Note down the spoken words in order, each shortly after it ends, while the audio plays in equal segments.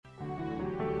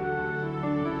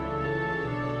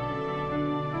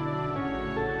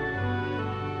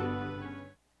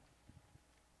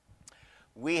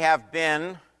We have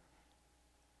been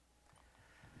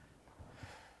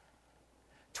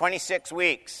 26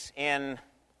 weeks in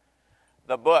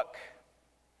the book,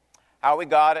 How We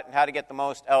Got It and How to Get the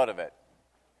Most Out of It.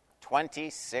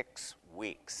 26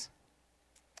 weeks.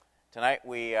 Tonight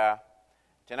we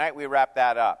wrap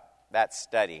that up, that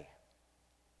study.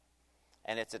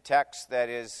 And it's a text that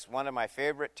is one of my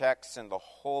favorite texts in the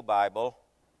whole Bible.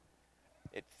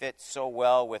 It fits so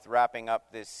well with wrapping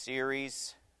up this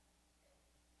series.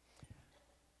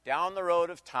 Down the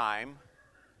road of time,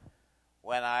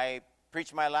 when I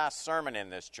preach my last sermon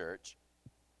in this church,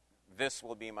 this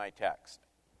will be my text,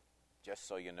 just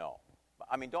so you know.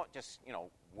 I mean, don't just,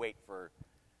 wait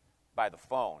by the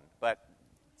phone, but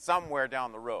somewhere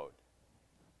down the road,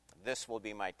 this will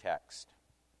be my text.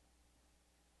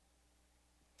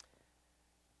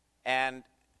 And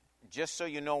just so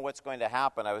you know what's going to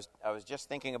happen, I was just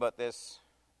thinking about this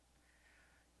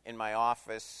in my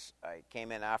office. I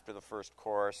came in after the first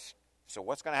course. So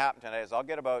what's going to happen tonight is I'll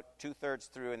get about 2/3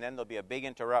 through, and then there'll be a big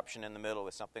interruption in the middle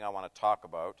with something I want to talk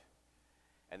about.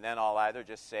 And then I'll either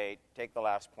just say, take the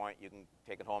last point, you can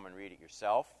take it home and read it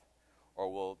yourself,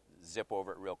 or we'll zip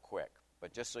over it real quick.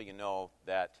 But just so you know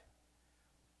that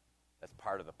that's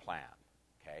part of the plan,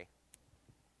 okay?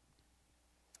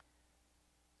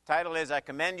 Title is, I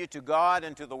Commend You to God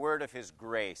and to the Word of His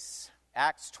Grace.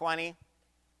 Acts 20,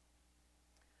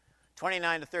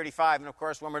 29 to 35. And of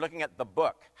course, when we're looking at the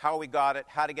book, How We Got It,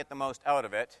 How to Get the Most Out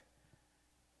of It,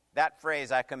 that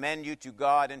phrase, I commend you to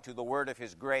God and to the word of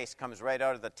His grace, comes right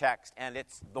out of the text, and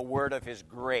it's the word of His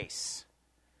grace.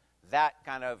 That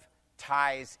kind of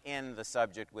ties in the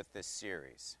subject with this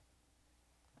series.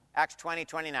 Acts 20,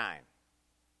 29.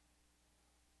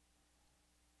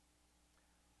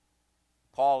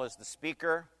 Paul is the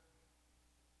speaker,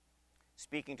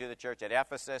 speaking to the church at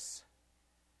Ephesus.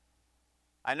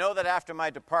 I know that after my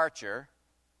departure,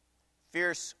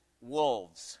 fierce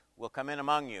wolves will come in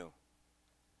among you,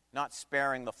 not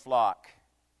sparing the flock.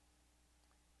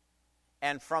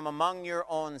 And from among your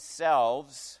own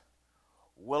selves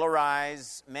will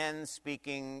arise men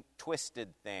speaking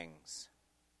twisted things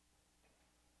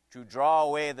to draw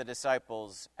away the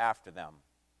disciples after them.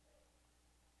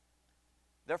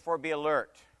 Therefore be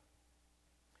alert,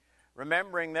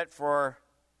 remembering that for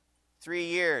 3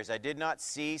 years I did not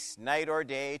cease night or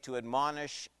day to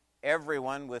admonish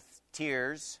everyone with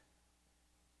tears.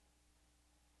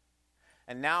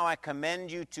 And now I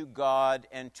commend you to God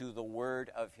and to the word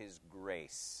of His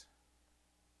grace,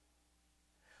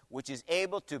 which is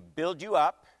able to build you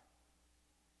up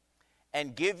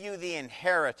and give you the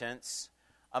inheritance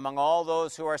among all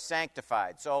those who are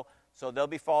sanctified. So there'll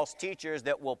be false teachers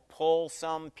that will pull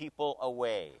some people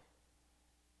away.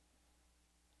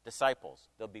 Disciples,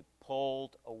 they'll be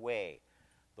pulled away.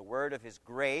 The word of His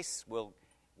grace will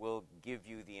give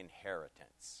you the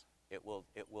inheritance. It will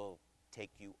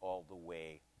take you all the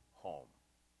way home.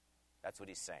 That's what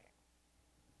he's saying.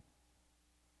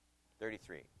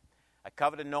 33. I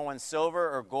coveted no one's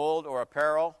silver or gold or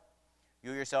apparel.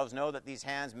 You yourselves know that these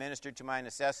hands ministered to my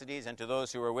necessities and to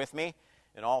those who were with me.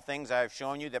 In all things I have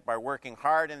shown you that by working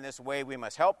hard in this way we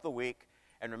must help the weak.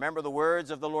 And remember the words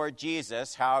of the Lord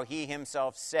Jesus, how He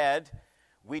Himself said,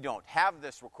 we don't have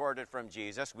this recorded from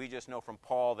Jesus, we just know from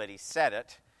Paul that he said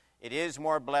it. It is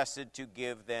more blessed to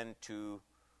give than to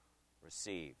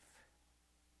receive.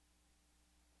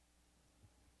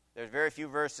 There's very few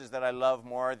verses that I love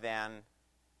more than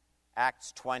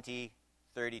Acts 20,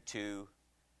 32.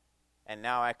 And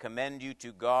now I commend you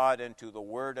to God and to the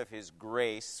word of His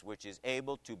grace, which is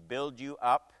able to build you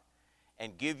up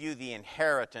and give you the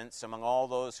inheritance among all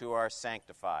those who are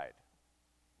sanctified.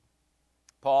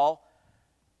 Paul,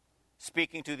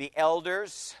 speaking to the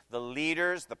elders, the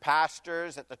leaders, the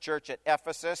pastors at the church at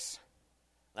Ephesus.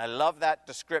 I love that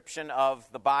description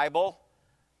of the Bible,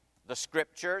 the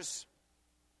Scriptures,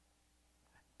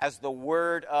 as the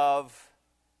word of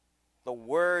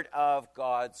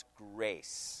God's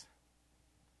grace.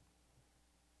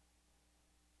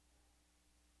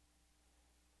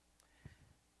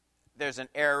 There's an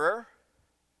error,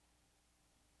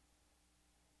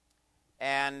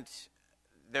 and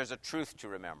there's a truth to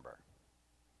remember.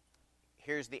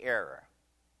 Here's the error.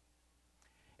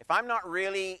 If I'm not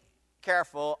really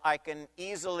careful, I can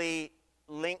easily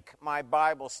link my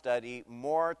Bible study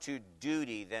more to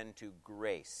duty than to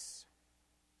grace.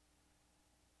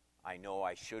 I know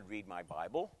I should read my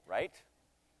Bible, right?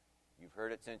 You've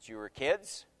heard it since you were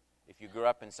kids. If you grew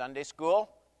up in Sunday school,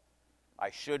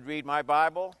 I should read my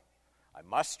Bible. I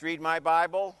must read my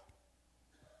Bible.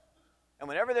 And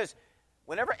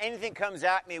whenever anything comes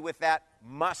at me with that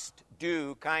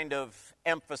must-do kind of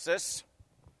emphasis,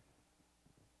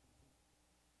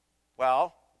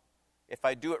 Well, if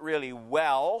I do it really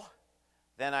well,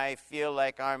 then I feel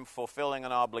like I'm fulfilling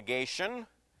an obligation.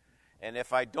 And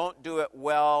if I don't do it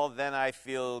well, then I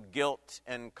feel guilt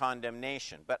and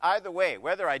condemnation. But either way,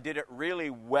 whether I did it really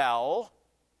well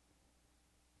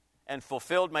and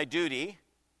fulfilled my duty,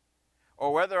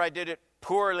 or whether I did it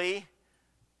poorly,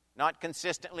 not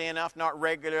consistently enough, not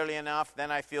regularly enough, then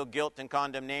I feel guilt and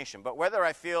condemnation. But whether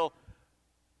I feel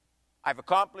I've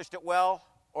accomplished it well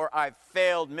or I've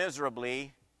failed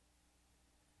miserably,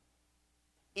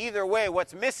 either way,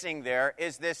 what's missing there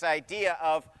is this idea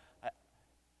of,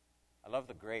 I love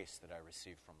the grace that I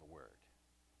receive from the Word.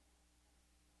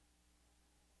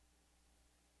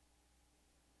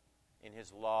 In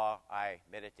His law, I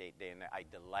meditate day and night. I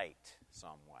delight,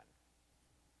 Psalm 1.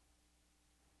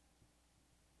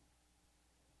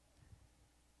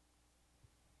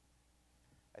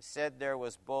 I said there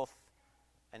was both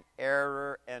an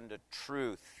error and a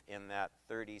truth in that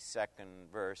 32nd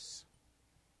verse.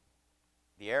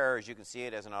 The error, as you can see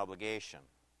it, as an obligation.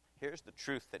 Here's the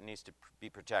truth that needs to be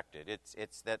protected.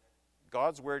 It's that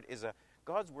God's word is a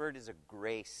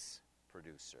grace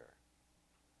producer.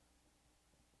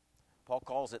 Paul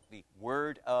calls it the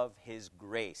word of His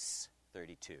grace,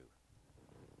 32.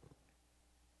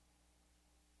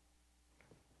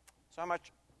 So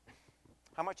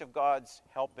how much of God's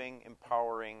helping,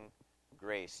 empowering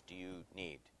grace do you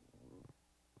need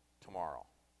tomorrow?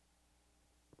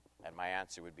 And my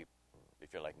answer would be,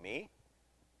 if you're like me,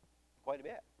 quite a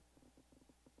bit.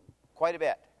 Quite a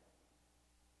bit.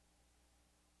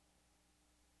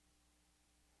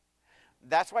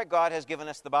 That's why God has given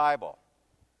us the Bible.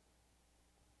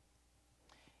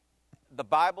 The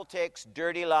Bible takes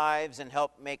dirty lives and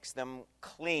makes them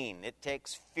clean. It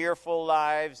takes fearful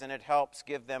lives and it helps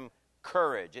give them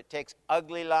courage. It takes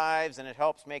ugly lives and it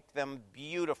helps make them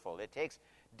beautiful. It takes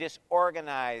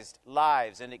disorganized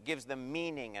lives and it gives them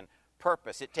meaning and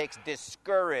purpose. It takes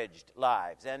discouraged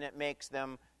lives and it makes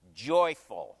them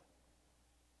joyful.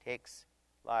 It takes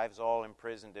lives all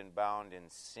imprisoned and bound in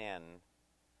sin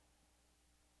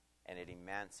and it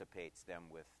emancipates them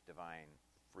with divine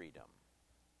freedom.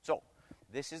 So,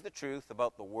 this is the truth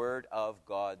about the word of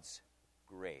God's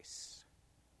grace.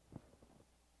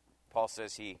 Paul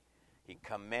says he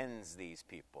commends these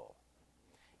people.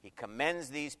 He commends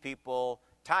these people,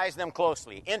 ties them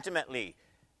closely, intimately,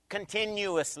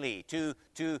 continuously to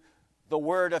the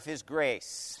word of his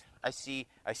grace. I see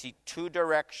two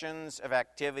directions of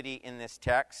activity in this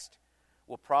text.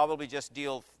 We'll probably just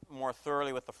deal more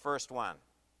thoroughly with the first one.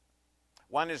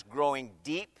 One is growing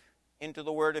deep into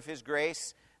the word of his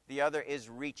grace. The other is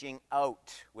reaching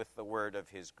out with the word of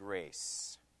his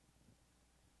grace.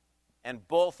 And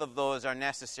both of those are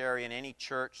necessary in any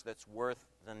church that's worth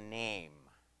the name.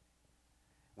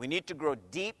 We need to grow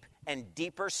deep and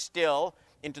deeper still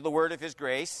into the word of his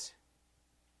grace.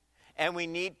 And we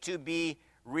need to be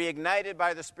reignited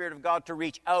by the Spirit of God to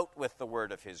reach out with the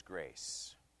word of his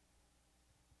grace.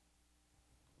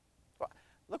 Well,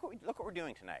 look what we're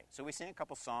doing tonight. So we sing a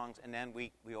couple songs and then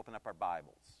we open up our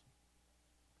Bibles.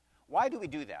 Why do we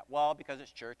do that? Well, because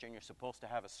it's church and you're supposed to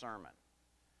have a sermon.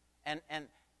 And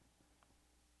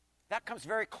that comes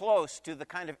very close to the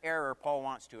kind of error Paul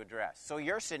wants to address. So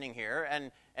you're sitting here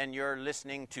and you're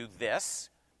listening to this,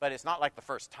 but it's not like the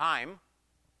first time.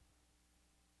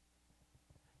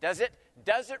 Does it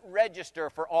register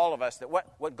for all of us that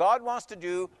what God wants to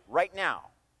do right now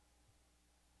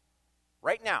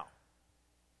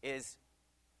is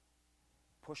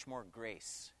push more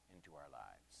grace into our lives.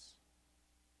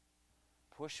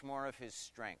 Push more of his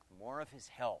strength, more of his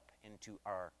help into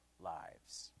our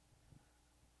lives.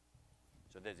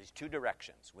 So there's these two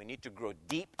directions. We need to grow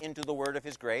deep into the word of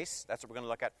his grace. That's what we're going to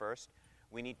look at first.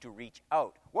 We need to reach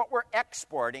out. What we're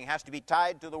exporting has to be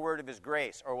tied to the word of his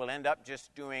grace, or we'll end up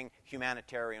just doing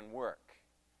humanitarian work.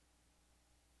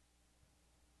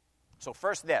 So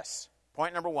first this,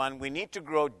 point number one, we need to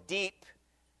grow deep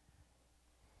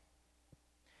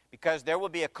because there will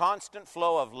be a constant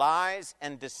flow of lies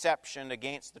and deception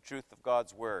against the truth of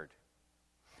God's word.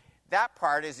 That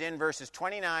part is in verses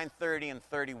 29, 30, and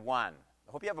 31.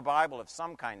 I hope you have a Bible of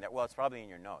some kind. It's probably in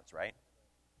your notes, right?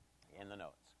 In the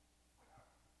notes.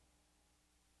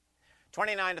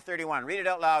 29 to 31. Read it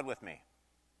out loud with me.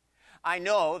 I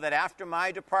know that after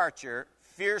my departure,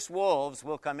 fierce wolves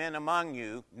will come in among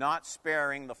you, not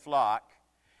sparing the flock,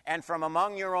 and from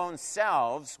among your own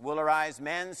selves will arise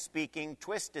men speaking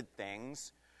twisted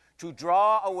things to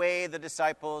draw away the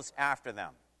disciples after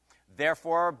them.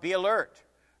 Therefore, be alert,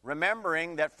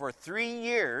 remembering that for 3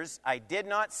 years I did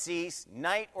not cease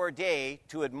night or day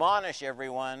to admonish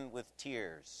everyone with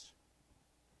tears.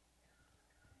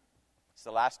 It's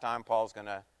the last time Paul's going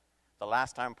to the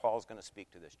last time Paul's going to speak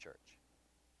to this church.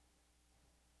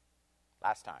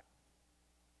 Last time.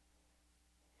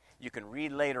 You can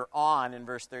read later on in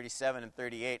verse 37 and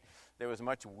 38, there was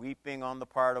much weeping on the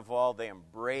part of all. They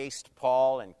embraced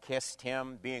Paul and kissed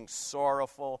him, being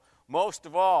sorrowful, most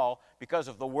of all because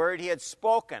of the word he had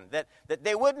spoken, that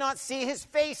they would not see his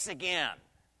face again.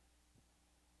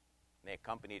 They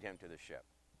accompanied him to the ship.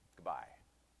 Goodbye.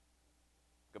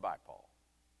 Goodbye, Paul.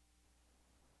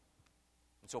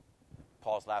 And so,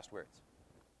 Paul's last words.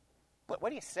 What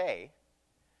do you say?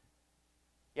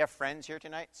 You have friends here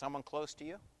tonight? Someone close to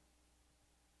you?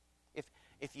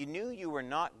 If you knew you were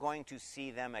not going to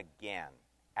see them again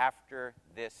after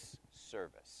this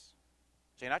service,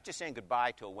 so you're not just saying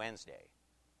goodbye till Wednesday,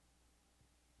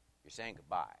 you're saying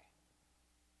goodbye.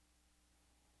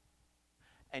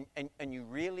 And you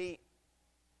really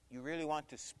want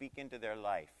to speak into their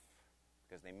life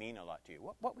because they mean a lot to you.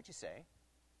 What would you say?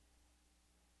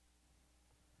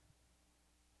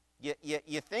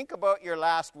 You think about your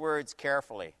last words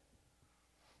carefully.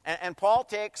 And Paul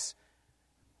takes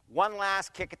one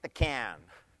last kick at the can.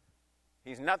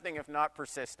 He's nothing if not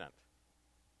persistent.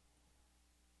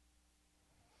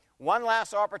 One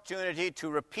last opportunity to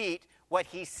repeat what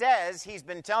he says he's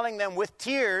been telling them with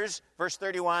tears. Verse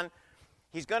 31,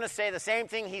 he's going to say the same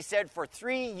thing he said for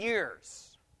 3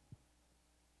 years.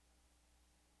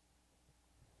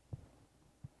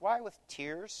 Why with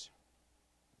tears?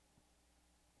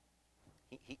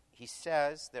 He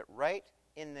says that right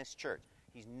in this church,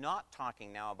 he's not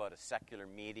talking now about a secular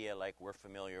media like we're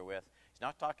familiar with. He's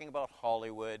not talking about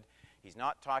Hollywood. He's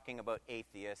not talking about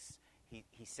atheists.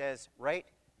 He says right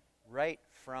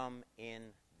from in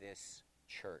this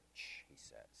church, he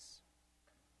says,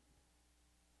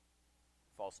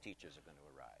 false teachers are going to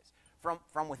arise.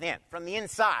 From within, from the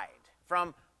inside,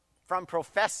 from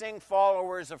professing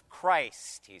followers of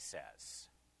Christ, he says.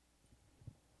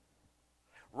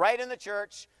 Right in the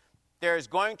church, there's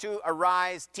going to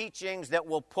arise teachings that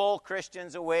will pull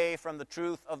Christians away from the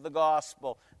truth of the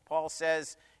gospel. Paul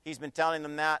says he's been telling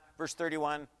them that, verse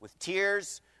 31, with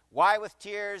tears. Why with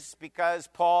tears? Because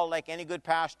Paul, like any good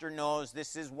pastor, knows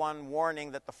this is one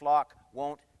warning that the flock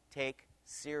won't take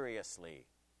seriously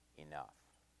enough.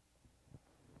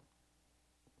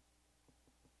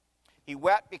 He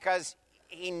wept because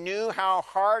he knew how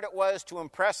hard it was to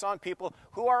impress on people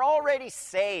who are already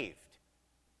saved,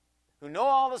 who know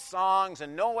all the songs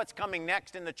and know what's coming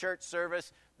next in the church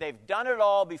service. They've done it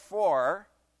all before.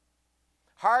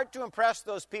 Hard to impress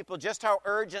those people just how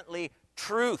urgently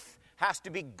truth has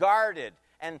to be guarded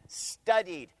and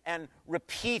studied and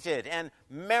repeated and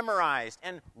memorized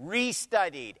and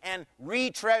restudied and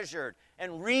retreasured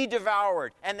and redevoured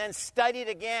and then studied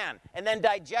again and then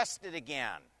digested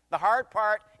again. The hard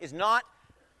part is not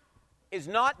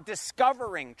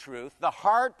discovering truth. The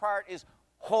hard part is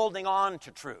holding on to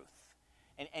truth.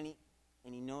 And he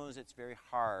knows it's very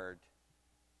hard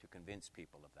to convince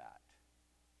people of that.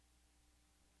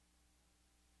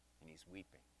 And he's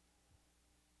weeping.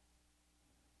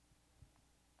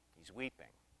 He's weeping.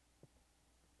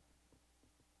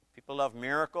 People love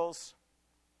miracles.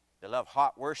 They love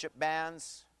hot worship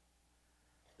bands.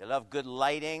 They love good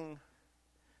lighting.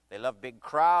 They love big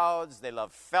crowds. They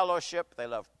love fellowship. They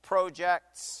love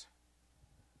projects.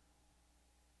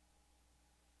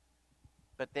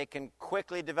 But they can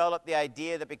quickly develop the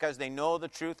idea that because they know the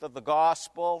truth of the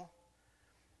gospel,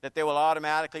 that they will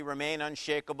automatically remain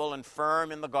unshakable and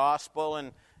firm in the gospel,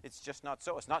 and it's just not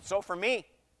so. It's not so for me.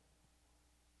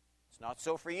 It's not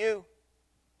so for you.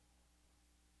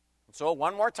 And so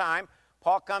one more time,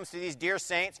 Paul comes to these dear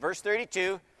saints, verse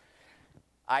 32,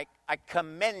 I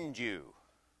commend you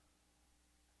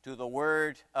to the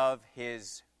word of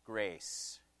his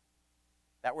grace.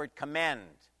 That word commend,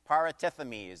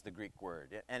 paratithemi is the Greek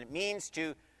word, and it means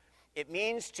to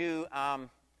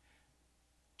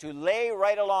lay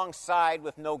right alongside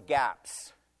with no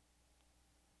gaps.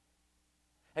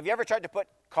 Have you ever tried to put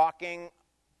caulking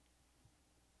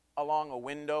along a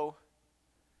window?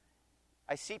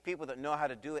 I see people that know how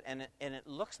to do it, and it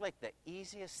looks like the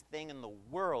easiest thing in the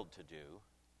world to do.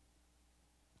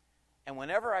 And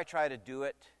whenever I try to do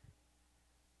it,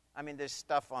 I mean, there's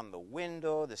stuff on the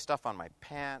window, there's stuff on my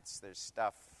pants, there's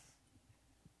stuff.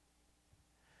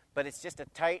 But it's just a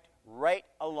tight right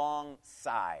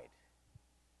alongside.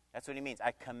 That's what he means.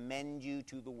 I commend you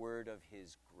to the word of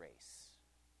his grace.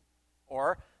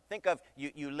 Or think of,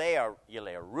 you lay a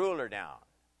ruler down,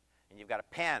 and you've got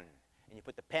a pen, and you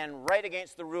put the pen right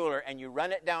against the ruler, and you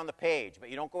run it down the page, but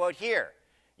you don't go out here.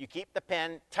 You keep the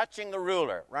pen touching the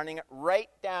ruler, running it right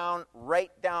down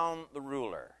the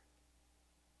ruler.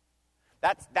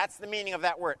 That's the meaning of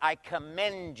that word. I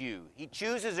commend you. He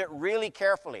chooses it really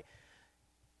carefully.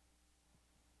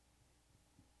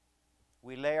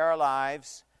 We lay our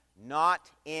lives not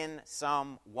in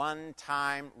some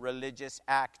one-time religious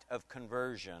act of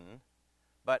conversion,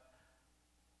 but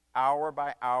hour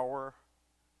by hour,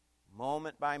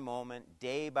 moment by moment,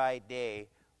 day by day,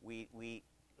 we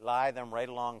lie them right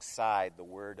alongside the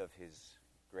word of his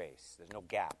grace. There's no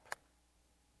gap.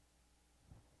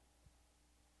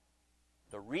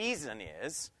 The reason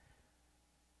is,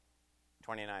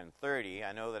 29 and 30,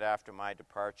 I know that after my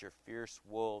departure, fierce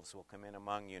wolves will come in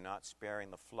among you, not sparing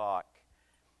the flock.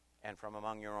 And from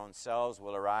among your own selves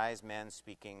will arise men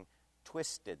speaking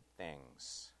twisted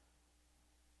things.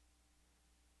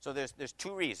 So there's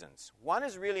two reasons. One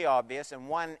is really obvious, and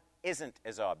one isn't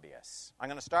as obvious. I'm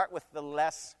going to start with the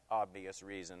less obvious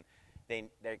reason.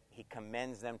 He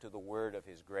commends them to the word of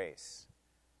his grace.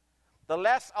 The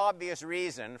less obvious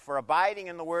reason for abiding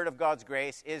in the word of God's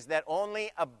grace is that only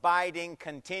abiding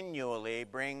continually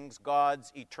brings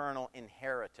God's eternal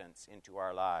inheritance into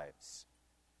our lives.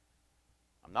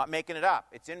 I'm not making it up.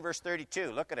 It's in verse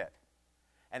 32. Look at it.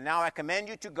 And now I commend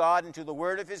you to God and to the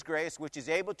word of his grace, which is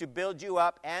able to build you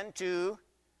up and to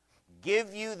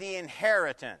give you the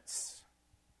inheritance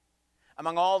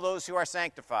among all those who are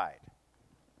sanctified.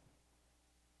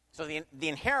 So the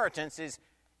inheritance is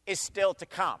still to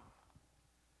come.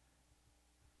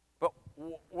 But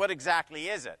what exactly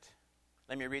is it?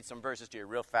 Let me read some verses to you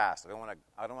real fast. I don't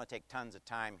want to take tons of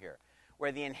time here.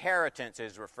 Where the inheritance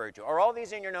is referred to. Are all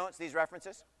these in your notes, these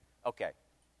references? Okay.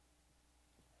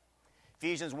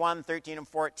 Ephesians 1, 13 and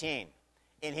 14.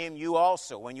 In him you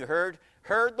also, when you heard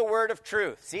the word of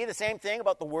truth. See the same thing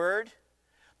about the word?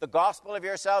 The gospel of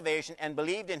your salvation, and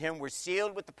believed in him, were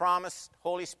sealed with the promised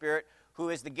Holy Spirit, who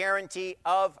is the guarantee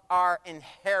of our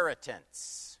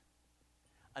inheritance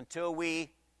until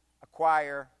we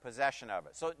acquire possession of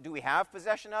it. So do we have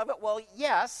possession of it? Well,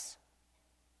 yes.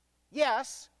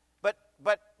 Yes.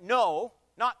 But no,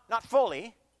 not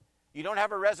fully. You don't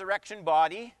have a resurrection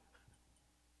body.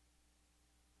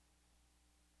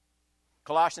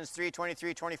 Colossians 3,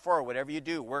 23, 24, whatever you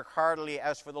do, work heartily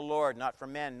as for the Lord, not for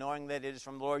men, knowing that it is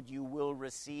from the Lord you will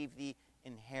receive the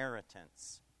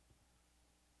inheritance.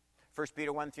 1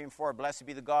 Peter 1, 3 and 4, blessed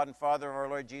be the God and Father of our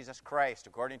Lord Jesus Christ,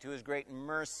 according to his great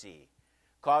mercy,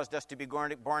 caused us to be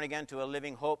born again to a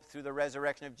living hope through the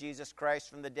resurrection of Jesus Christ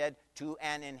from the dead to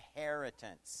an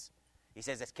inheritance. He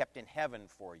says it's kept in heaven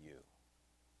for you.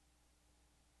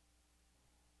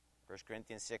 1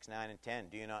 Corinthians 6, 9 and 10.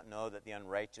 Do you not know that the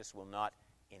unrighteous will not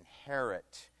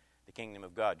inherit the kingdom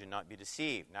of God? Do not be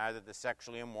deceived. Neither the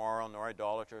sexually immoral, nor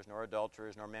idolaters, nor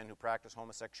adulterers, nor men who practice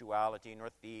homosexuality, nor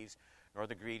thieves, nor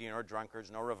the greedy, nor drunkards,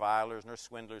 nor revilers, nor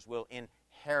swindlers will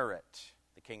inherit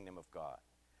the kingdom of God.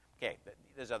 Okay,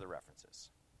 there's other references.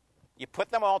 You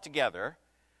put them all together,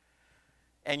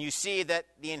 and you see that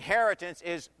the inheritance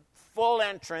is full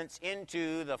entrance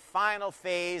into the final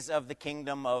phase of the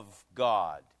kingdom of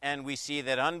God. And we see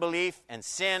that unbelief and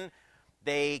sin,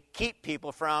 they keep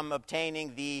people from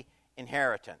obtaining the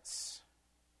inheritance.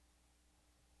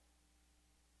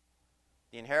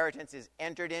 The inheritance is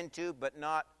entered into but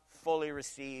not fully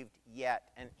received yet.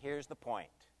 And here's the point.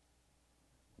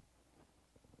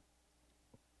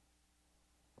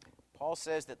 Paul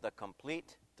says that the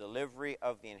complete delivery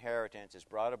of the inheritance is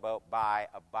brought about by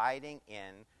abiding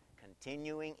in,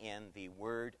 continuing in the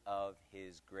word of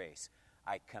his grace.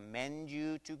 I commend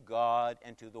you to God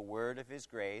and to the word of his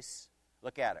grace.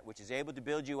 Look at it, which is able to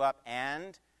build you up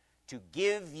and to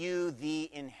give you the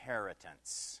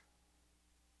inheritance.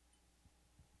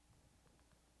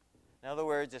 In other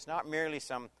words, it's not merely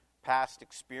some past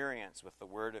experience with the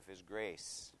word of his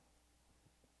grace.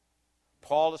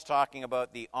 Paul is talking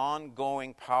about the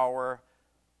ongoing power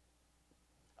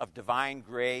of divine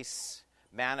grace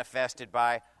manifested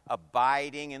by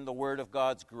abiding in the word of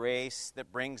God's grace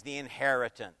that brings the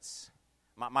inheritance.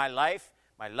 My life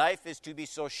is to be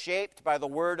so shaped by the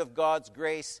word of God's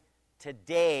grace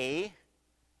today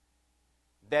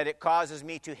that it causes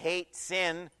me to hate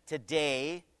sin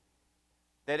today,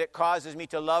 that it causes me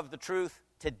to love the truth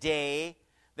today,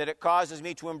 that it causes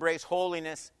me to embrace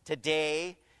holiness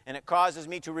today, and it causes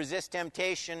me to resist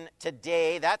temptation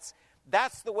today. That's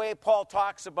the way Paul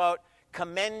talks about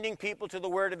commending people to the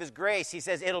word of his grace. He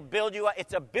says it'll build you up.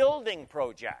 It's a building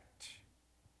project.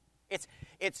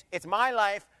 It's my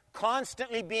life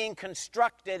constantly being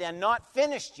constructed and not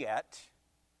finished yet.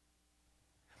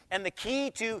 And the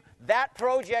key to that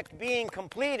project being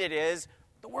completed is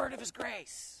the word of his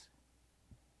grace.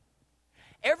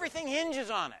 Everything hinges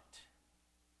on it.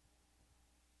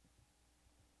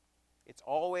 It's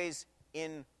always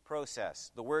in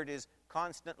process. The word is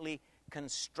constantly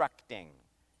constructing.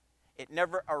 It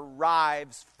never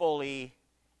arrives fully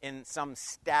in some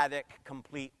static,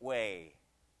 complete way.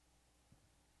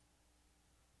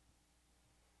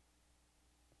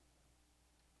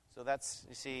 So that's,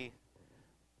 you see,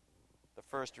 the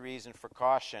first reason for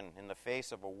caution in the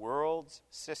face of a world's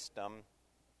system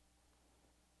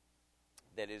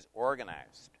that is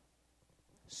organized,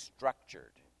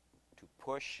 structured to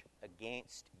push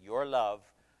against your love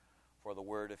for the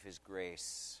word of his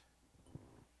grace.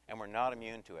 And we're not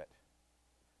immune to it.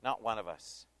 Not one of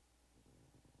us.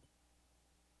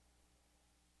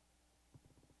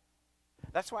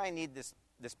 That's why I need this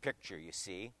picture, you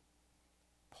see.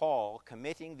 Paul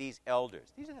committing these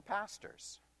elders. These are the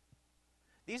pastors.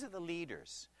 These are the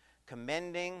leaders.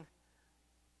 Commending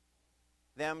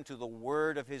them to the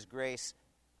word of his grace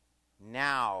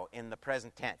now in the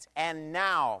present tense. And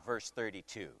now, verse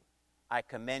 32, I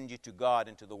commend you to God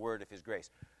and to the word of his grace,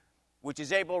 which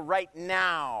is able right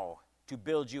now to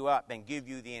build you up and give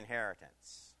you the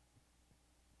inheritance.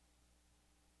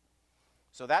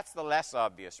 So that's the less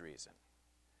obvious reason.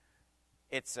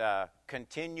 It's a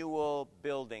continual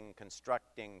building,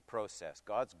 constructing process.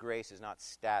 God's grace is not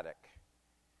static.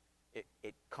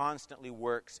 It constantly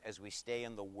works as we stay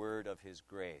in the word of his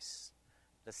grace.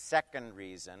 The second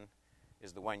reason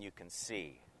is the one you can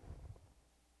see.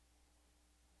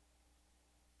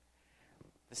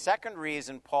 The second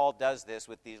reason Paul does this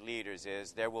with these leaders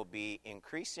is there will be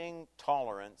increasing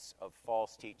tolerance of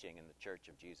false teaching in the Church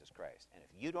of Jesus Christ. And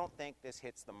if you don't think this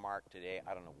hits the mark today,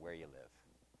 I don't know where you live.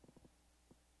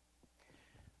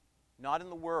 Not in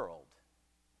the world.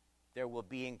 There will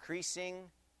be increasing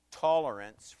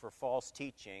tolerance for false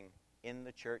teaching in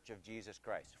the Church of Jesus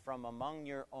Christ. From among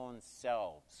your own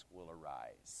selves will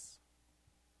arise.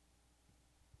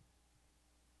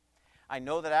 I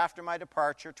know that after my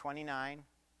departure, 29,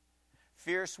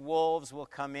 fierce wolves will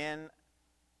come in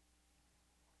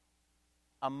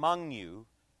among you,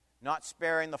 not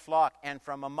sparing the flock, and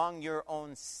from among your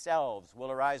own selves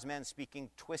will arise men speaking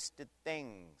twisted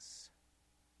things.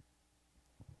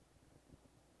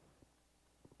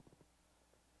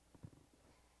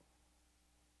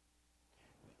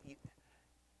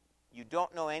 You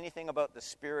don't know anything about the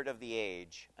spirit of the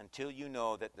age until you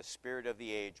know that the spirit of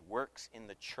the age works in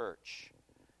the church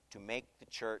to make the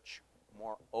church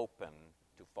more open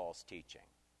to false teaching.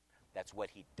 That's what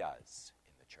he does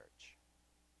in the church.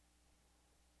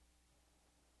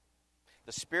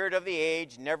 The spirit of the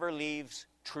age never leaves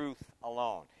truth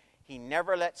alone. He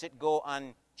never lets it go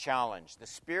unchallenged. The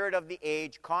spirit of the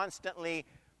age constantly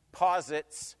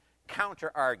posits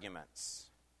counter-arguments.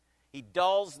 He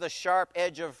dulls the sharp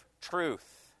edge of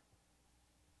truth.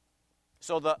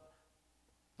 So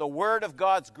the word of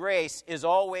God's grace is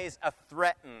always a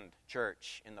threatened,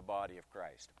 church, in the body of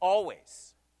Christ.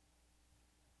 Always.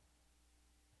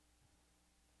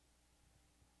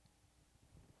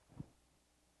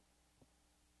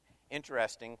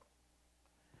 Interesting.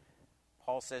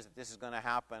 Paul says that this is going to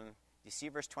happen. Do you see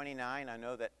verse 29? I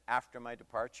know that after my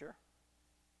departure,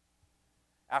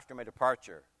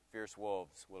 fierce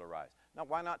wolves will arise. Now,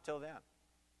 why not till then?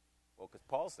 Well, because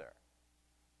Paul's there.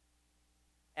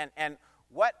 And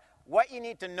what you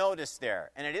need to notice there,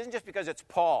 and it isn't just because it's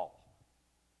Paul.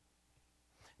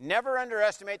 Never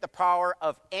underestimate the power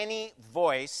of any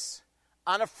voice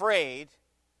unafraid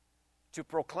to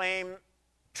proclaim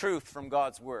truth from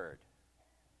God's word.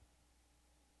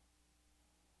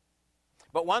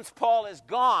 But once Paul is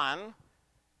gone,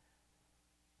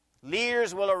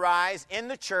 leaders will arise in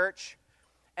the church,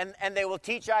 and they will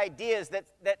teach ideas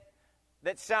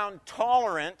that sound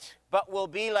tolerant, but will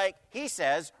be, like he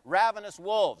says, ravenous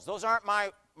wolves. Those aren't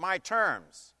my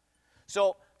terms.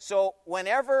 So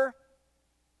whenever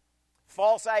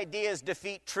false ideas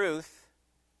defeat truth,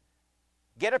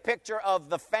 get a picture of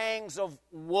the fangs of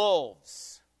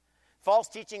wolves. False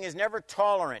teaching is never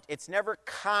tolerant. It's never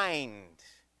kind.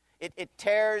 It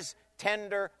tears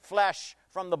tender flesh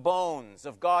from the bones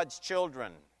of God's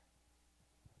children.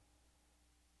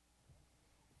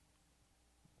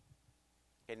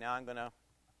 Okay, now I'm going to,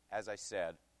 as I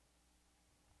said,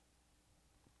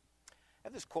 I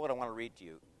have this quote I want to read to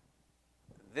you.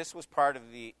 This was part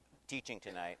of the teaching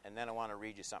tonight, and then I want to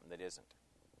read you something that isn't.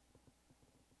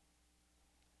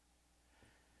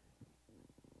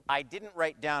 I didn't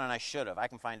write down, and I should have. I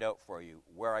can find out for you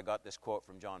where I got this quote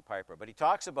from John Piper. But he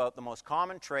talks about the most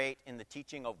common trait in the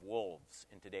teaching of wolves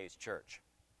in today's church.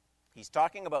 He's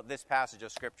talking about this passage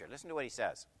of Scripture. Listen to what he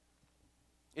says.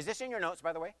 Is this in your notes,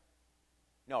 by the way?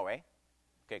 No, eh? Okay,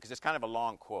 because it's kind of a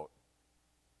long quote.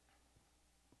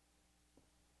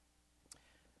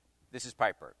 This is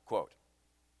Piper, quote,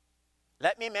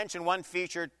 Let me mention one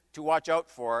feature to watch out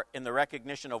for in the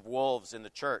recognition of wolves in the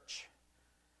church.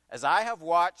 As I have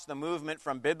watched the movement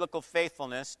from biblical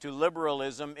faithfulness to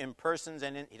liberalism in persons,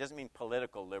 and he doesn't mean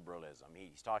political liberalism.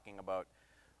 He's talking about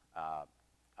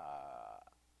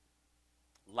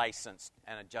license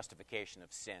and a justification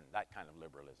of sin, that kind of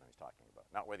liberalism he's talking about.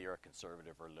 Not whether you're a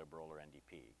conservative or liberal or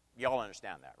NDP. You all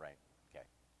understand that, right? Okay.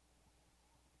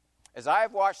 As I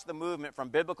have watched the movement from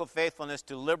biblical faithfulness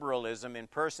to liberalism in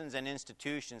persons and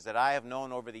institutions that I have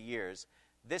known over the years,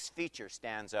 this feature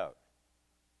stands out.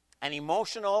 An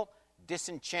emotional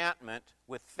disenchantment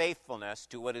with faithfulness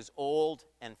to what is old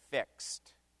and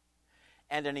fixed,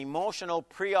 and an emotional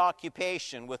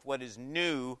preoccupation with what is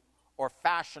new or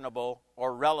fashionable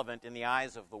or relevant in the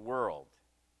eyes of the world.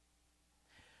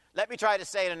 Let me try to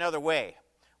say it another way.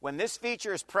 When this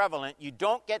feature is prevalent, you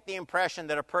don't get the impression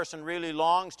that a person really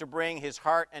longs to bring his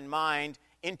heart and mind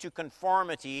into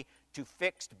conformity to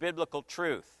fixed biblical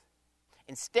truth.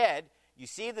 Instead, you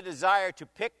see the desire to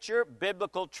picture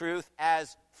biblical truth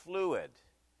as fluid,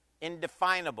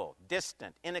 indefinable,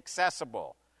 distant,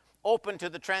 inaccessible, open to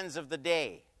the trends of the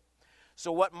day.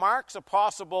 So what marks a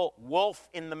possible wolf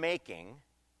in the making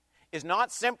is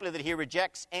not simply that he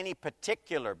rejects any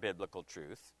particular biblical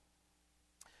truth,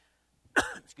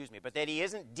 excuse me, but that he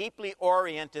isn't deeply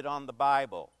oriented on the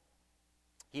Bible.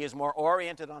 He is more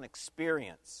oriented on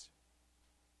experience.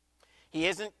 He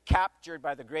isn't captured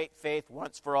by the great faith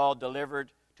once for all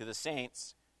delivered to the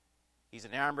saints. He's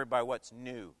enamored by what's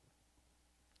new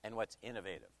and what's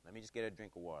innovative. Let me just get a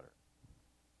drink of water.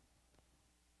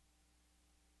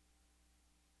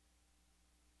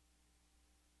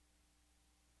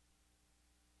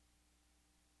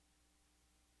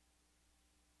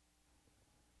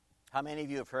 How many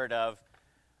of you have heard of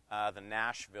the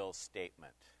Nashville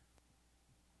Statement?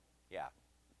 Yeah.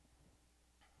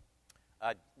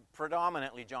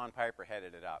 Predominantly, John Piper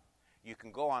headed it up. You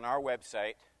can go on our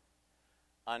website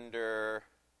under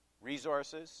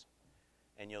Resources,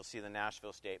 and you'll see the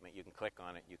Nashville Statement. You can click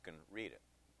on it. You can read it.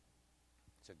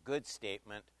 It's a good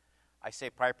statement. I say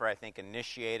Piper, I think,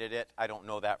 initiated it. I don't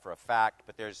know that for a fact,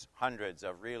 but there's hundreds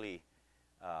of really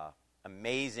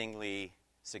amazingly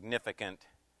significant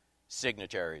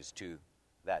signatories to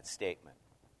that statement,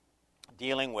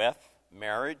 dealing with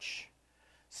marriage,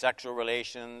 sexual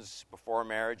relations before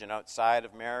marriage and outside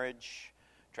of marriage,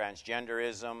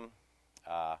 transgenderism,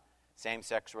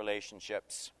 same-sex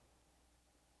relationships.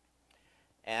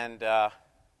 And as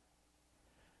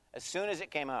soon as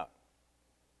it came out,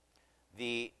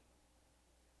 the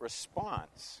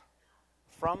response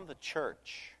from the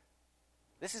church,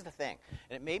 this is the thing,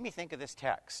 and it made me think of this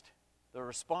text. The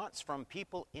response from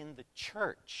people in the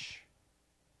church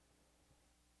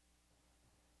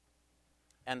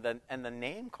and the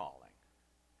name-calling,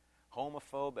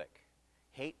 homophobic,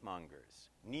 hate-mongers,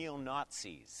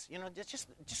 neo-Nazis,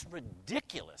 just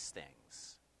ridiculous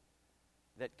things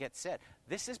that get said.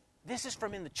 This is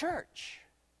from in the church.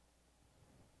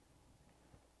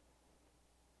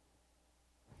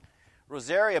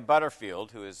 Rosaria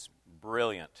Butterfield, who is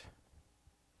brilliant,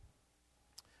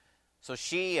 so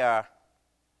she,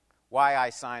 why I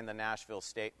signed the Nashville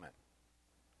Statement.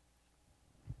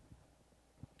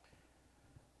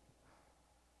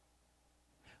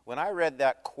 When I read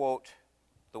that quote,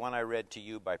 the one I read to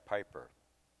you by Piper,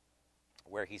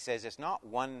 where he says it's not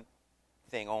one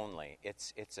thing only,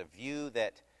 it's a view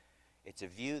that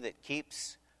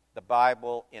keeps the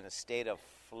Bible in a state of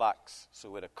flux,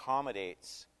 so it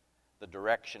accommodates the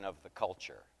direction of the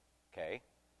culture. Okay,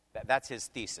 that's his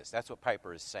thesis. That's what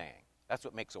Piper is saying. That's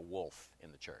what makes a wolf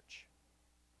in the church.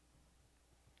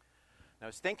 Now, I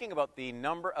was thinking about the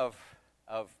number of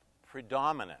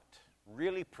predominant,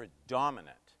 really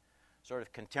predominant, sort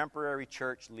of contemporary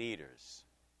church leaders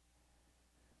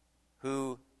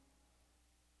who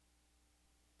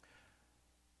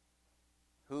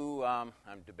I'm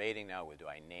debating now, do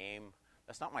I name?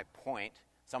 That's not my point.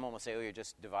 Someone will say, oh, you're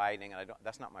just dividing, and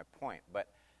that's not my point. But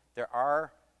there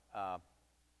are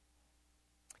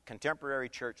contemporary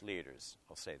church leaders,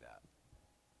 I'll say that,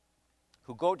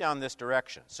 who go down this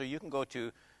direction. So you can go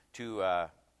to a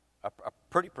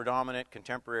pretty predominant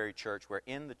contemporary church where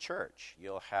in the church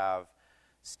you'll have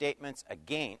statements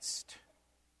against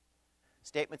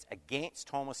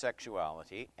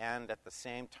homosexuality and at the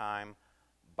same time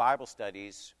Bible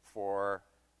studies for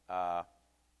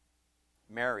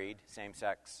married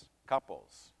same-sex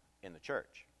couples in the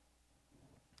church.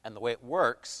 And the way it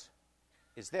works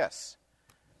is this.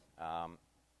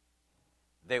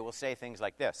 They will say things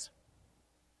like this.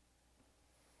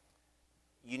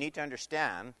 You need to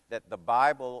understand that the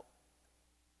Bible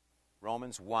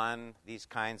Romans 1, these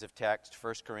kinds of texts,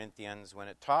 1 Corinthians, when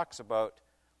it talks about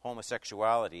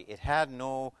homosexuality, it had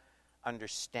no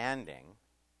understanding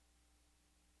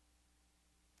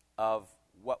of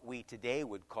what we today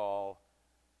would call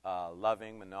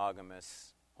loving,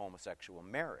 monogamous, homosexual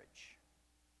marriage.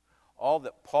 All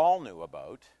that Paul knew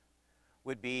about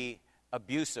would be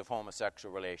abusive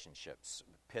homosexual relationships,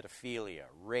 pedophilia,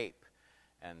 rape,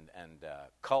 and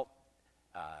cult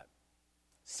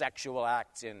sexual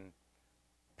acts in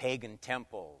pagan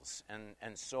temples.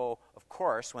 And so, of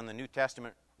course, when the New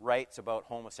Testament writes about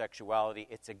homosexuality,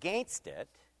 it's against it.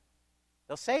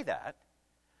 They'll say that.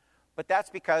 But that's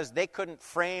because they couldn't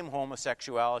frame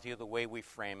homosexuality the way we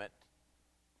frame it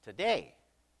today.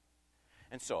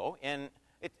 And so,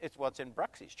 it's what's in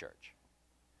Bruxy's church.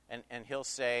 And he'll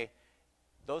say,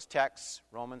 those texts,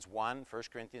 Romans 1, 1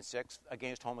 Corinthians 6,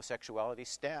 against homosexuality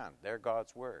stand. They're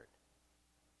God's word.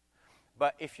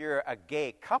 But if you're a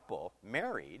gay couple,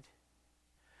 married,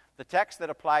 the texts that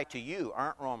apply to you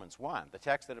aren't Romans 1. The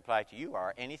texts that apply to you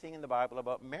are anything in the Bible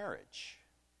about marriage.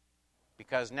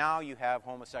 Because now you have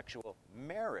homosexual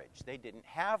marriage. They didn't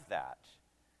have that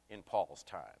in Paul's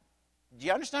time. Do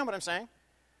you understand what I'm saying?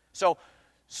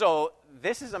 So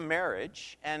this is a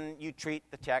marriage, and you treat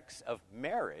the text of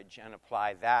marriage and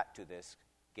apply that to this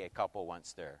gay couple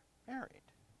once they're married.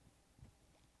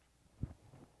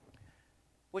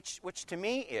 Which to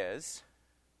me is,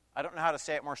 I don't know how to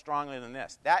say it more strongly than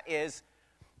this, that is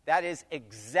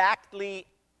exactly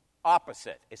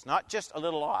opposite. It's not just a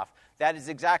little off. That is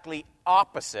exactly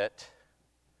opposite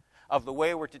of the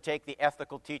way we're to take the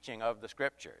ethical teaching of the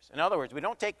Scriptures. In other words, we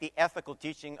don't take the ethical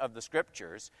teaching of the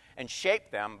Scriptures and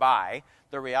shape them by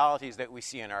the realities that we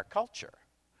see in our culture.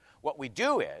 What we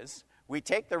do is, we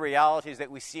take the realities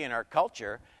that we see in our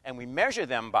culture and we measure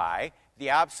them by the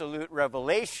absolute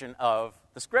revelation of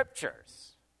the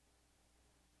Scriptures.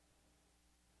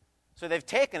 So they've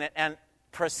taken it and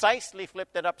precisely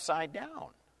flipped it upside down.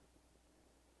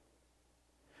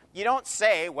 You don't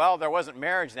say, well, there wasn't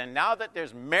marriage then. Now that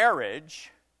there's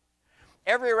marriage,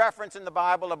 every reference in the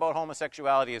Bible about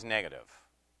homosexuality is negative.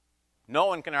 No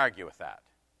one can argue with that.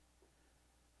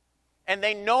 And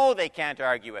they know they can't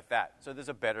argue with that, so there's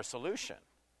a better solution.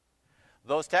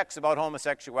 Those texts about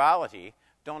homosexuality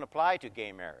don't apply to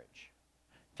gay marriage.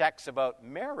 Texts about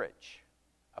marriage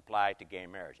apply to gay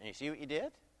marriage. And you see what you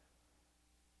did?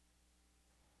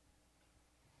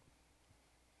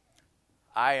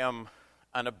 I am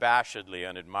unabashedly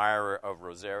an admirer of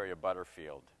Rosaria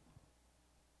Butterfield.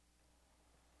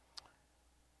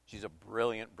 She's a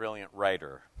brilliant, brilliant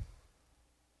writer.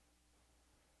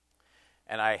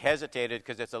 And I hesitated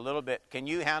because it's a little bit, can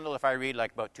you handle if I read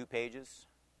like about 2 pages?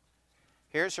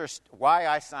 Here's her, why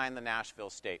I signed the Nashville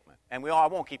Statement. And I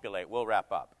won't keep you late, we'll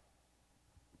wrap up.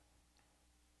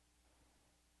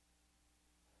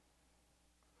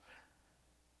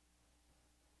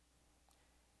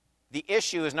 The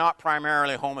issue is not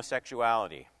primarily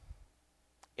homosexuality.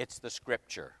 It's the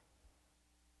Scripture.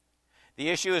 The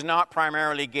issue is not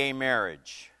primarily gay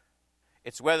marriage.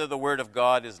 It's whether the Word of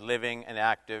God is living and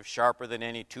active, sharper than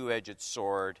any two-edged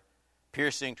sword,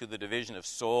 piercing to the division of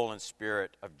soul and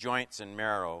spirit, of joints and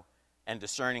marrow, and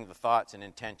discerning the thoughts and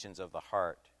intentions of the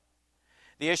heart.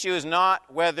 The issue is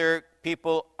not whether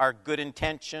people are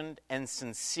good-intentioned and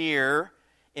sincere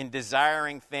in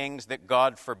desiring things that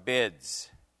God forbids.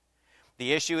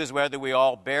 The issue is whether we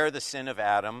all bear the sin of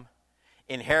Adam,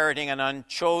 inheriting an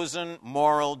unchosen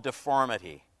moral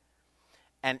deformity,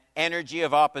 an energy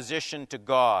of opposition to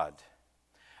God,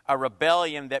 a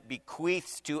rebellion that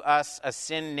bequeaths to us a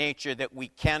sin nature that we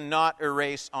cannot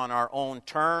erase on our own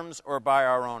terms or by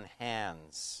our own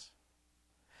hands.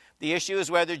 The issue is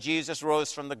whether Jesus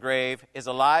rose from the grave, is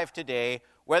alive today,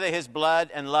 whether his blood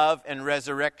and love and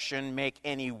resurrection make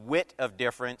any whit of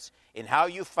difference in how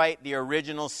you fight the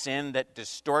original sin that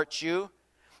distorts you,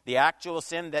 the actual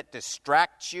sin that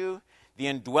distracts you, the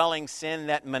indwelling sin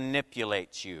that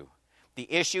manipulates you. The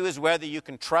issue is whether you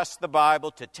can trust the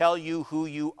Bible to tell you who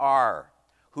you are,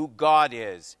 who God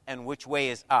is, and which way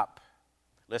is up.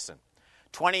 Listen,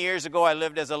 20 years ago I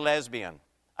lived as a lesbian.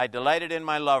 I delighted in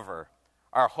my lover,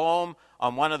 our home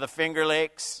on one of the Finger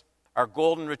Lakes, our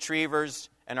golden retrievers,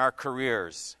 and our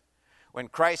careers. When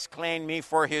Christ claimed me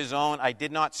for his own, I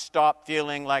did not stop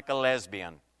feeling like a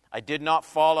lesbian. I did not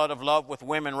fall out of love with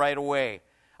women right away.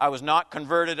 I was not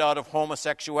converted out of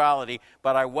homosexuality,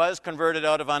 but I was converted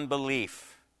out of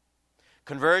unbelief.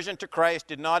 Conversion to Christ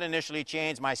did not initially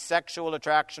change my sexual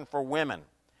attraction for women.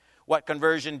 What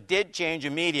conversion did change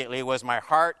immediately was my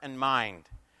heart and mind.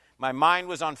 My mind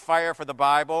was on fire for the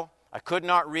Bible. I could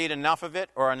not read enough of it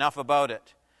or enough about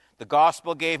it. The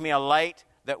gospel gave me a light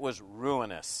that was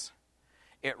ruinous.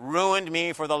 It ruined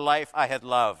me for the life I had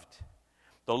loved.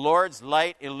 The Lord's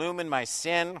light illumined my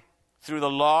sin through the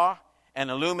law and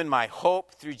illumined my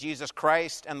hope through Jesus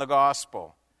Christ and the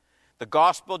gospel. The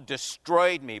gospel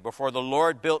destroyed me before the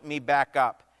Lord built me back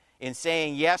up. In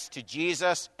saying yes to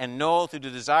Jesus and no to the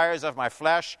desires of my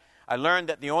flesh, I learned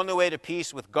that the only way to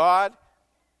peace with God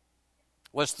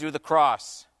was through the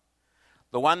cross,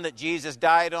 the one that Jesus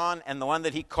died on and the one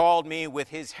that he called me with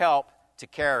his help to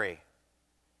carry.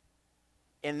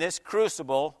 In this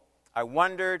crucible, I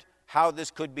wondered how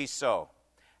this could be so.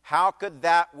 How could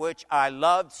that which I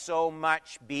loved so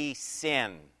much be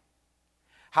sin?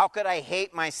 How could I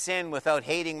hate my sin without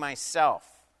hating myself?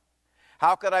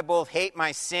 How could I both hate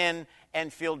my sin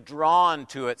and feel drawn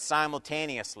to it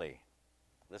simultaneously?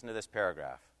 Listen to this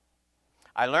paragraph.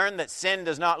 I learned that sin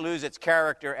does not lose its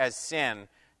character as sin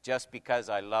just because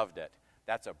I loved it.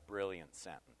 That's a brilliant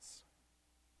sentence.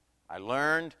 I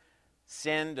learned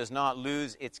sin does not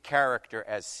lose its character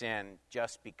as sin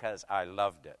just because I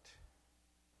loved it.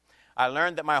 I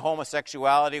learned that my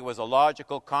homosexuality was a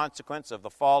logical consequence of the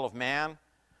fall of man,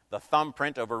 the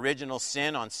thumbprint of original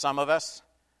sin on some of us.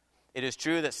 It is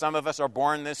true that some of us are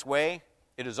born this way.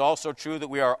 It is also true that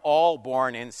we are all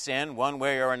born in sin, one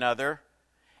way or another.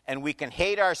 And we can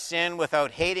hate our sin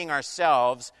without hating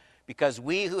ourselves because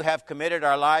we who have committed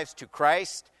our lives to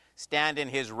Christ stand in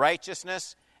his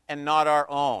righteousness and not our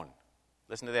own.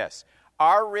 Listen to this.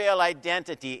 Our real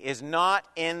identity is not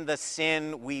in the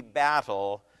sin we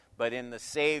battle, but in the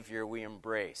Savior we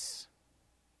embrace.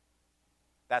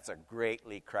 That's a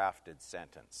greatly crafted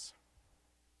sentence.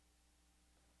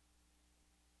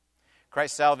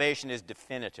 Christ's salvation is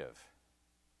definitive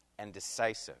and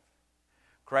decisive.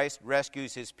 Christ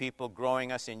rescues his people,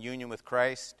 growing us in union with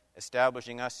Christ,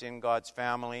 establishing us in God's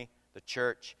family, the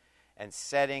church, and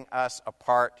setting us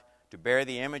apart to bear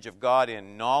the image of God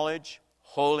in knowledge,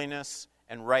 holiness,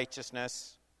 and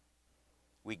righteousness.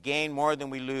 We gain more than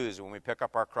we lose when we pick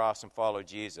up our cross and follow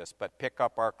Jesus, but pick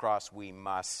up our cross we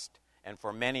must. And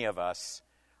for many of us,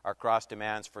 our cross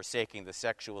demands forsaking the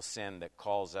sexual sin that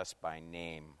calls us by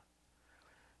name.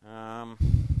 Can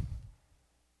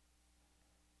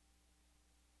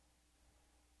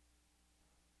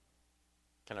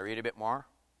I read a bit more?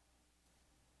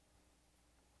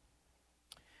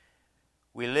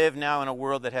 We live now in a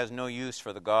world that has no use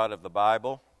for the God of the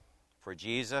Bible, for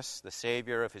Jesus, the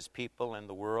Savior of his people and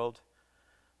the world.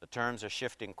 The terms are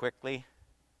shifting quickly.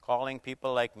 Calling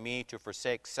people like me to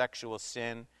forsake sexual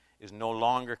sin is no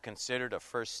longer considered a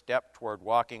first step toward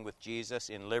walking with Jesus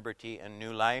in liberty and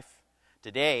new life.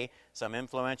 Today, some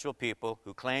influential people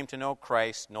who claim to know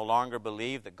Christ no longer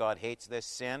believe that God hates this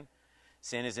sin.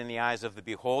 Sin is in the eyes of the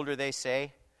beholder, they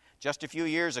say. Just a few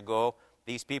years ago,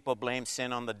 these people blamed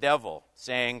sin on the devil,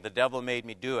 saying, the devil made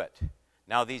me do it.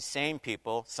 Now these same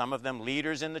people, some of them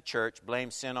leaders in the church,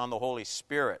 blame sin on the Holy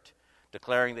Spirit,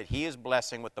 declaring that he is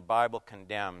blessing what the Bible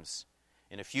condemns.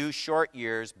 In a few short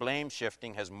years, blame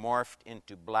shifting has morphed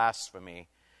into blasphemy.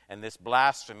 And this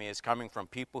blasphemy is coming from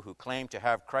people who claim to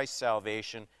have Christ's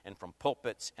salvation and from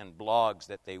pulpits and blogs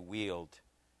that they wield.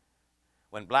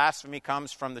 When blasphemy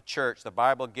comes from the church, the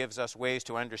Bible gives us ways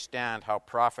to understand how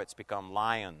prophets become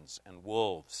lions and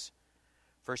wolves.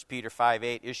 1 Peter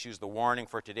 5:8 issues the warning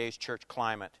for today's church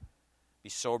climate. Be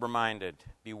sober-minded,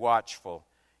 be watchful.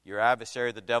 Your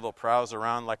adversary, the devil, prowls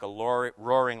around like a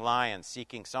roaring lion,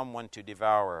 seeking someone to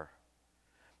devour.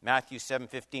 Matthew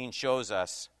 7:15 shows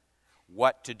us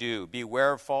what to do.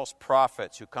 Beware of false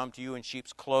prophets who come to you in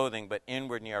sheep's clothing, but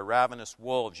inwardly are ravenous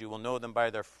wolves. You will know them by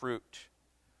their fruit.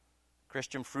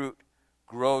 Christian fruit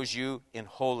grows you in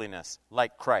holiness,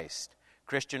 like Christ.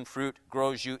 Christian fruit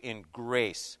grows you in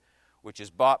grace, which is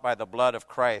bought by the blood of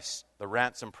Christ, the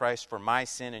ransom price for my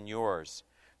sin and yours.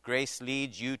 Grace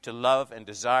leads you to love and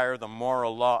desire the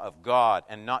moral law of God,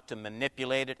 and not to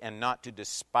manipulate it and not to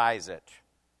despise it.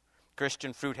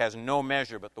 Christian fruit has no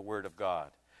measure but the Word of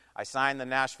God. I signed the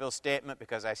Nashville Statement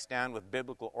because I stand with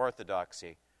biblical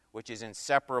orthodoxy, which is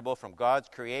inseparable from God's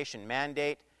creation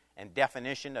mandate and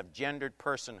definition of gendered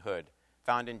personhood,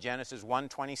 found in Genesis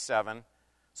 1:27.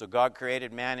 So God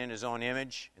created man in his own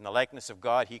image. In the likeness of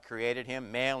God, he created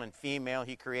him. Male and female,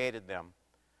 he created them.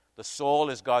 The soul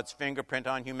is God's fingerprint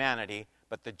on humanity,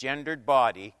 but the gendered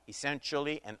body,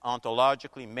 essentially and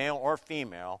ontologically male or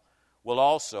female, will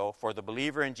also, for the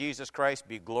believer in Jesus Christ,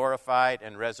 be glorified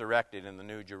and resurrected in the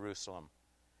New Jerusalem.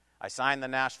 I signed the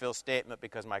Nashville Statement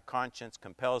because my conscience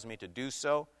compels me to do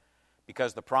so,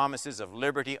 because the promises of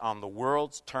liberty on the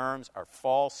world's terms are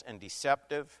false and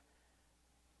deceptive,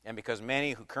 and because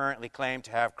many who currently claim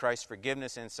to have Christ's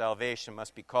forgiveness and salvation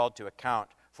must be called to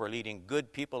account for leading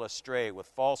good people astray with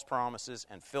false promises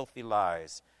and filthy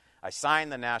lies. I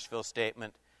signed the Nashville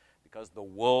Statement because the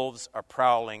wolves are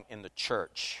prowling in the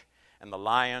church, and the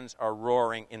lions are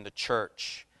roaring in the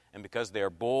church, and because they are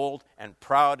bold and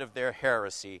proud of their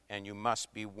heresy, and you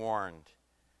must be warned.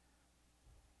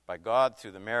 By God,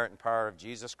 through the merit and power of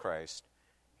Jesus Christ,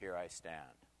 here I stand.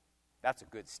 That's a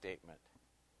good statement.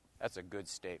 That's a good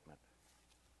statement.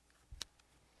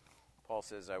 Paul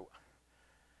says,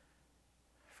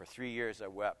 for 3 years I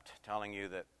wept, telling you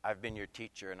that I've been your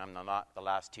teacher and I'm not the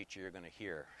last teacher you're going to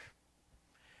hear.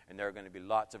 And there are going to be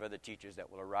lots of other teachers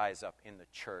that will arise up in the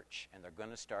church, and they're going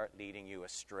to start leading you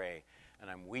astray. And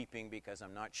I'm weeping because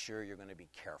I'm not sure you're going to be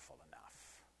careful enough.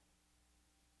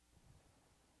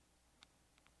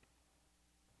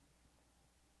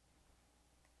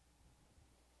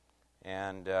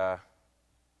 And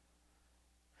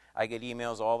I get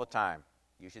emails all the time.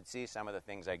 You should see some of the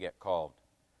things I get called.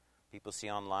 People see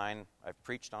online, I've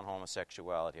preached on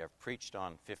homosexuality. I've preached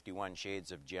on 51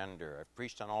 shades of gender. I've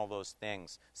preached on all those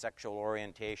things, sexual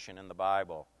orientation in the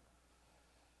Bible.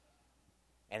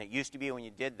 And it used to be when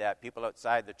you did that, people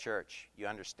outside the church, you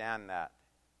understand that.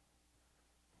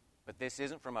 But this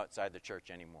isn't from outside the church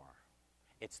anymore.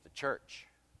 It's the church.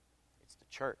 It's the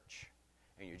church.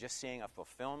 And you're just seeing a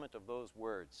fulfillment of those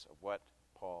words of what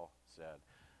Paul said.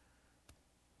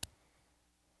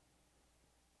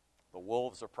 The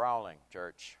wolves are prowling,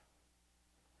 church.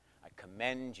 I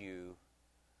commend you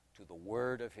to the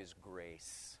word of his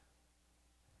grace,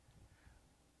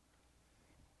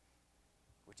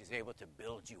 which is able to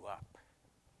build you up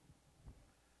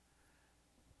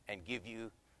and give you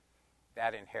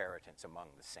that inheritance among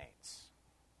the saints.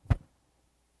 And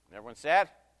everyone said?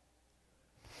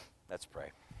 Let's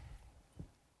pray.